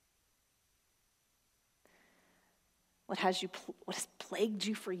 What has plagued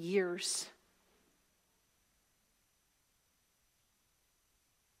you for years?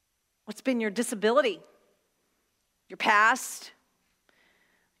 What's been your disability? Your past?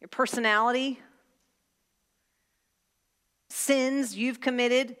 Your personality? Sins you've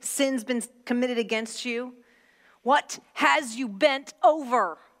committed? Sins been committed against you? What has you bent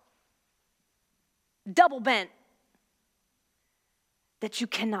over? Double bent, that you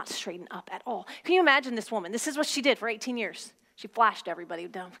cannot straighten up at all. Can you imagine this woman? This is what she did for 18 years. She flashed everybody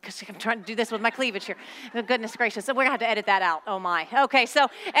down because I'm trying to do this with my cleavage here. Oh, goodness gracious. So we're going to have to edit that out. Oh, my. Okay, so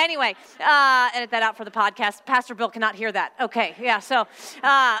anyway, edit that out for the podcast. Pastor Bill cannot hear that. Okay, yeah, so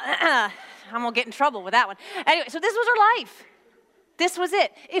I'm going to get in trouble with that one. Anyway, so this was her life. This was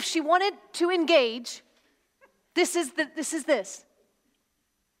it. If she wanted to engage, this is this.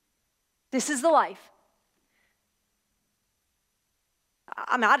 This is the life.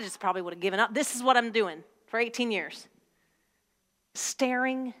 I mean, I just probably would have given up. This is what I'm doing for 18 years.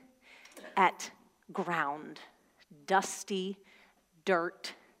 Staring at ground, dusty,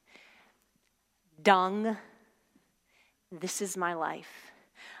 dirt, dung. This is my life.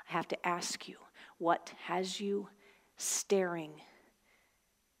 I have to ask you, what has you staring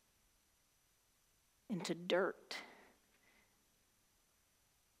into dirt?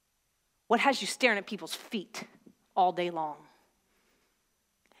 What has you staring at people's feet all day long?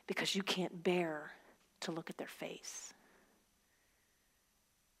 Because you can't bear to look at their face.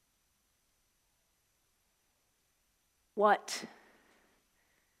 What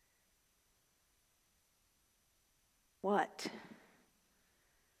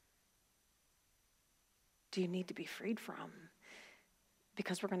do you need to be freed from?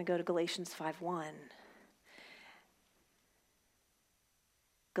 Because we're going to go to Galatians 5:1.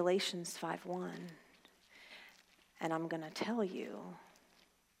 Galatians 5:1. And I'm going to tell you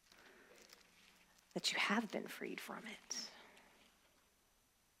that you have been freed from it.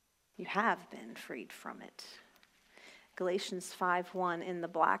 You have been freed from it. Galatians 5:1 in the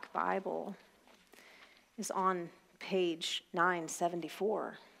Black Bible is on page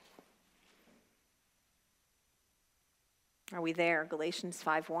 974. Are we there? Galatians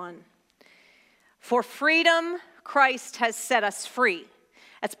 5:1. For freedom, Christ has set us free.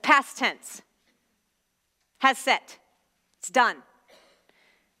 That's past tense. Has set. It's done.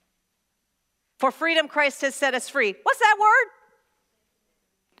 For freedom, Christ has set us free. What's that word?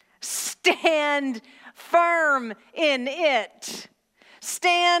 Stand firm in it.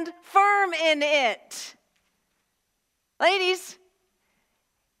 Stand firm in it. Ladies,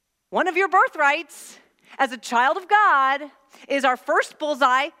 one of your birthrights as a child of God is our first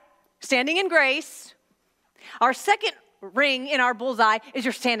bullseye, standing in grace. Our second ring in our bullseye is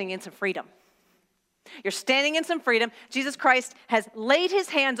you're standing in some freedom. You're standing in some freedom. Jesus Christ has laid his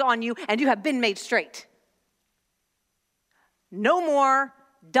hands on you and you have been made straight. No more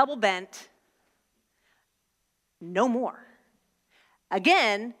double bent. No more.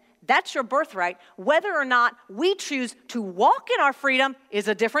 Again, that's your birthright. Whether or not we choose to walk in our freedom is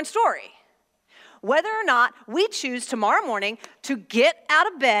a different story. Whether or not we choose tomorrow morning to get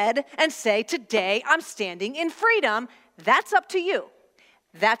out of bed and say, today I'm standing in freedom, that's up to you.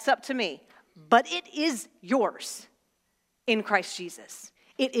 That's up to me. But it is yours in Christ Jesus.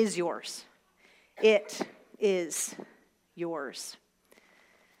 It is yours. It is yours.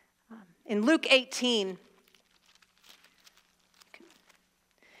 In Luke 18,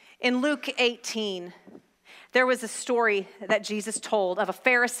 there was a story that Jesus told of a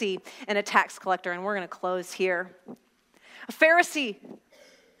Pharisee and a tax collector, and we're going to close here. A Pharisee,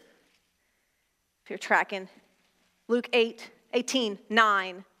 if you're tracking, Luke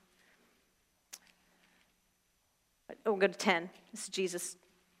 18:9. We'll go to 10. This is Jesus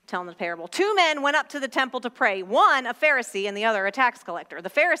telling the parable. 2 men went up to the temple to pray. One, a Pharisee, and the other, a tax collector.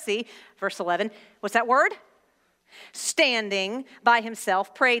 The Pharisee, verse 11, what's that word? Standing by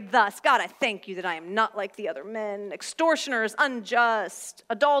himself, prayed thus, God, I thank you that I am not like the other men, extortioners, unjust,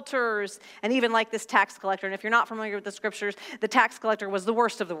 adulterers, and even like this tax collector. And if you're not familiar with the scriptures, the tax collector was the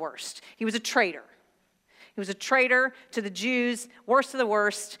worst of the worst. He was a traitor. He was a traitor to the Jews, worst of the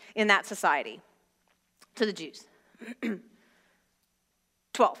worst in that society, to the Jews.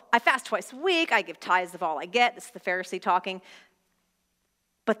 12, I fast twice a week. I give tithes of all I get. This is the Pharisee talking.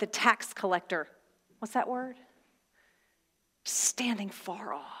 But the tax collector, what's that word? Standing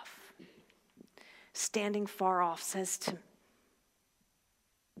far off. Standing far off says to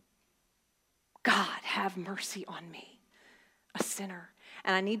God, have mercy on me, a sinner.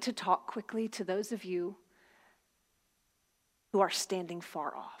 And I need to talk quickly to those of you who are standing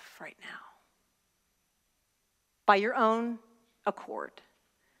far off right now. By your own accord,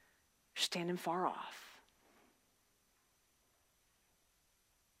 you're standing far off.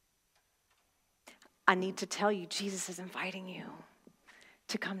 I need to tell you, Jesus is inviting you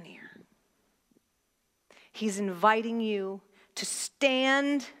to come near. He's inviting you to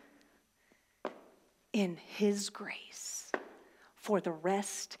stand in his grace for the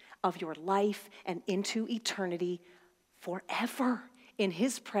rest of your life and into eternity forever in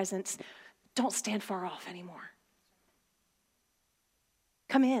his presence. Don't stand far off anymore.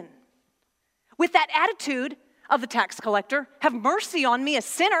 Come in. With that attitude of the tax collector, have mercy on me, a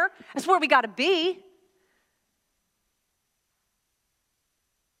sinner. That's where we got to be.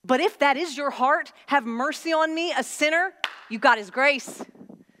 But if that is your heart, have mercy on me, a sinner, you got his grace.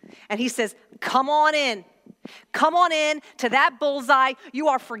 And he says, come on in. Come on in to that bullseye. You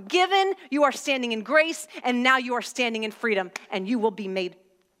are forgiven. You are standing in grace. And now you are standing in freedom. And you will be made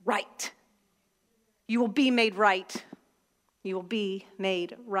right. You will be made right. You will be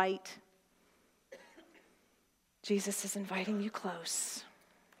made right. Jesus is inviting you close.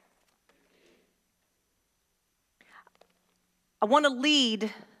 I want to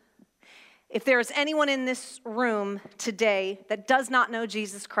lead, if there is anyone in this room today that does not know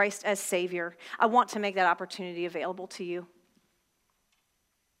Jesus Christ as Savior, I want to make that opportunity available to you.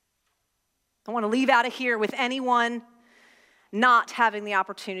 I want to leave out of here with anyone not having the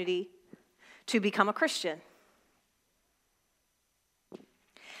opportunity to become a Christian.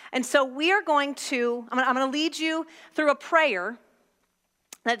 And so we are going to, I'm going to lead you through a prayer.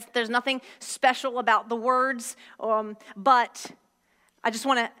 There's nothing special about the words, but I just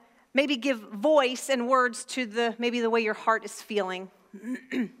want to maybe give voice and words to maybe the way your heart is feeling.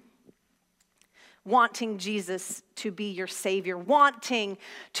 Wanting Jesus to be your Savior, wanting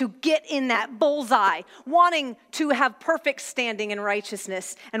to get in that bullseye, wanting to have perfect standing in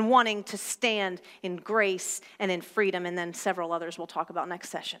righteousness, and wanting to stand in grace and in freedom, and then several others we'll talk about next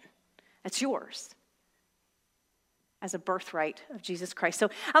session. It's yours as a birthright of Jesus Christ. So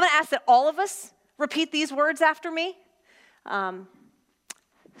I'm going to ask that all of us repeat these words after me.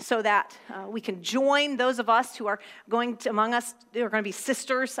 So that we can join those of us who are among us, who are going to be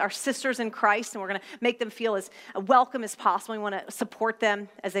sisters, our sisters in Christ, and we're going to make them feel as welcome as possible. We want to support them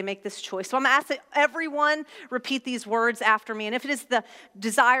as they make this choice. So I'm going to ask that everyone repeat these words after me. And if it is the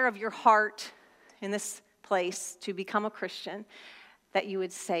desire of your heart in this place to become a Christian, that you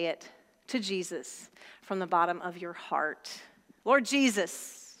would say it to Jesus from the bottom of your heart. Lord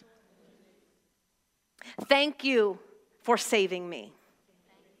Jesus, thank you for saving me.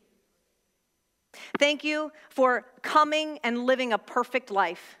 Thank you for coming and living a perfect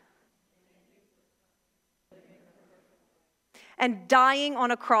life and dying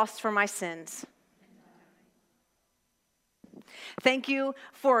on a cross for my sins. Thank you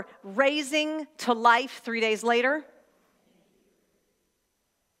for raising to life 3 days later.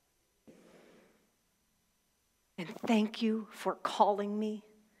 And thank you for calling me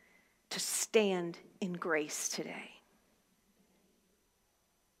to stand in grace today.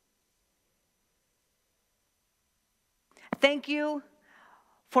 Thank you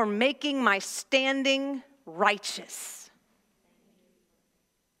for making my standing righteous.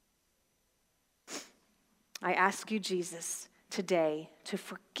 I ask you, Jesus, today to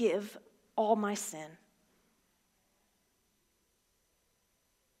forgive all my sin.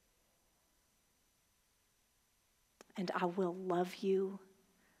 And I will love you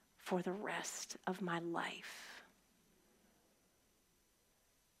for the rest of my life.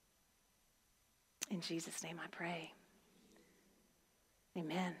 In Jesus' name I pray.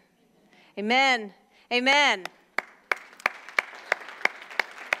 Amen. Amen. Amen.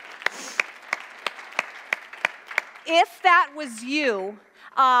 If that was you,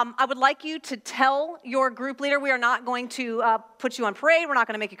 I would like you to tell your group leader. We are not going to put you on parade. We're not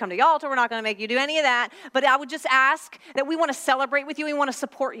going to make you come to the altar. We're not going to make you do any of that. But I would just ask that we want to celebrate with you. We want to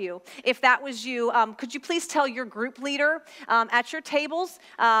support you. If that was you, could you please tell your group leader at your tables,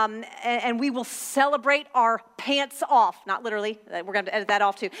 and we will celebrate our pants off. Not literally. We're going to edit that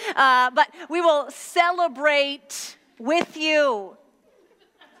off too. But we will celebrate with you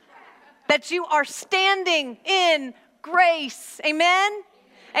that you are standing in grace. Amen?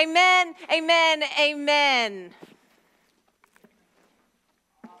 Amen, amen, amen.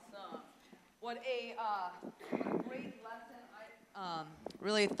 Awesome. What a great lesson. I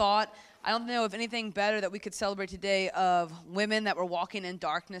really thought, I don't know of anything better that we could celebrate today of women that were walking in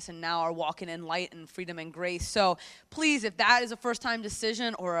darkness and now are walking in light and freedom and grace. So please, if that is a first-time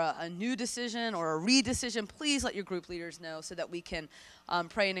decision or a new decision or a re-decision, please let your group leaders know so that we can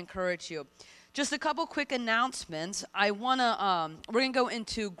pray and encourage you. Just a couple quick announcements. We're gonna go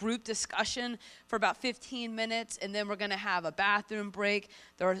into group discussion for about 15 minutes, and then we're gonna have a bathroom break.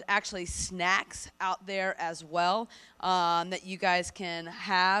 There are actually snacks out there as well that you guys can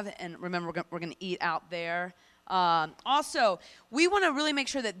have, and remember, we're gonna eat out there. Also, we wanna really make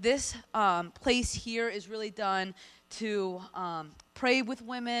sure that this place here is really done to pray with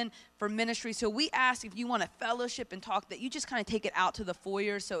women for ministry. So we ask if you want to fellowship and talk, that you just kind of take it out to the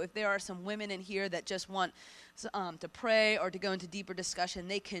foyer. So if there are some women in here that just want to pray or to go into deeper discussion,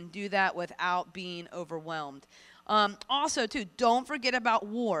 they can do that without being overwhelmed. Also, too, don't forget about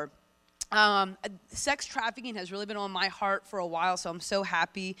war. Sex trafficking has really been on my heart for a while, so I'm so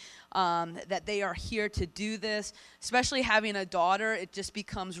happy that they are here to do this. Especially having a daughter, it just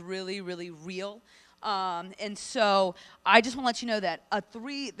becomes really, really real. And so I just want to let you know that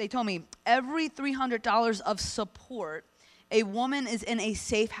they told me every $300 of support, a woman is in a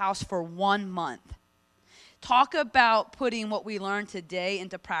safe house for 1 month. Talk about putting what we learned today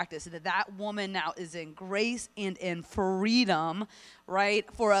into practice, that woman now is in grace and in freedom, right,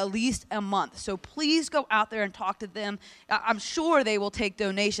 for at least a month. So please go out there and talk to them. I'm sure they will take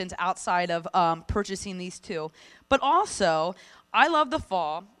donations outside of purchasing these two. But also, I love the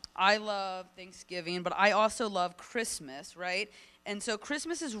fall. I love Thanksgiving, but I also love Christmas, right? And so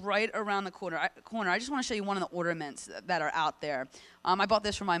Christmas is right around the corner. I just want to show you one of the ornaments that are out there. I bought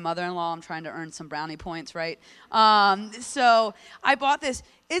this for my mother-in-law. I'm trying to earn some brownie points, right? So I bought this.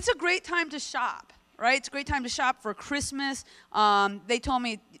 It's a great time to shop, right? It's a great time to shop for Christmas. They told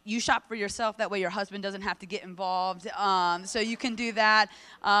me you shop for yourself. That way your husband doesn't have to get involved. So you can do that.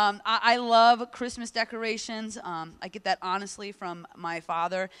 I love Christmas decorations. I get that honestly from my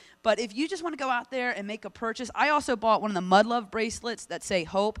father. But if you just want to go out there and make a purchase, I also bought one of the Mud Love bracelets that say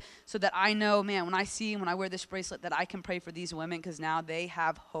hope, so that I know, man, when I wear this bracelet, that I can pray for these women because now they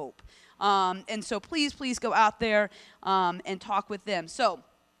have hope. And so please go out there and talk with them. So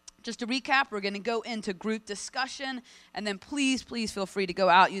just to recap, we're going to go into group discussion, and then please feel free to go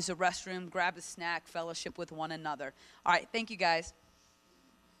out, use the restroom, grab a snack, fellowship with one another. All right, thank you guys.